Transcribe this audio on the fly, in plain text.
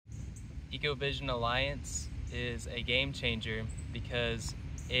EcoVision Alliance is a game changer because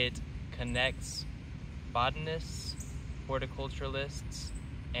it connects botanists, horticulturalists,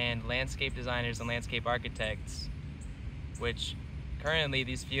 and landscape designers and landscape architects, which currently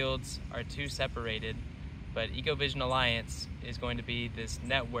these fields are too separated, but EcoVision Alliance is going to be this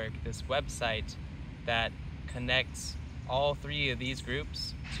network, this website that connects all three of these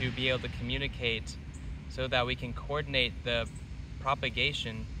groups to be able to communicate so that we can coordinate the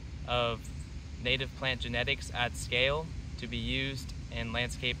propagation of native plant genetics at scale to be used in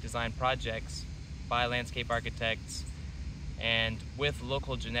landscape design projects by landscape architects and with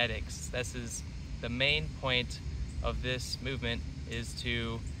local genetics. This is the main point of this movement, is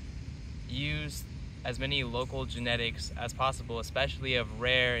to use as many local genetics as possible, especially of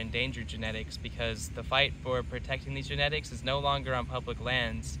rare endangered genetics, because the fight for protecting these genetics is no longer on public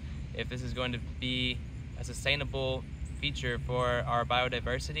lands. If this is going to be a sustainable feature for our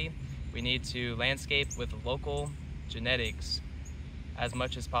biodiversity, we need to landscape with local genetics as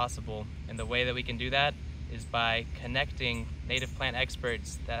much as possible. And the way that we can do that is by connecting native plant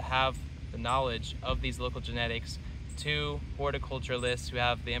experts that have the knowledge of these local genetics to horticulturalists who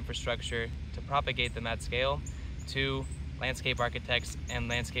have the infrastructure to propagate them at scale, to landscape architects and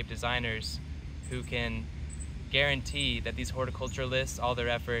landscape designers who can guarantee that these horticulturalists, all their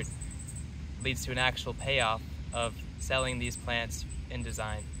effort leads to an actual payoff of selling these plants in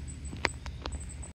design.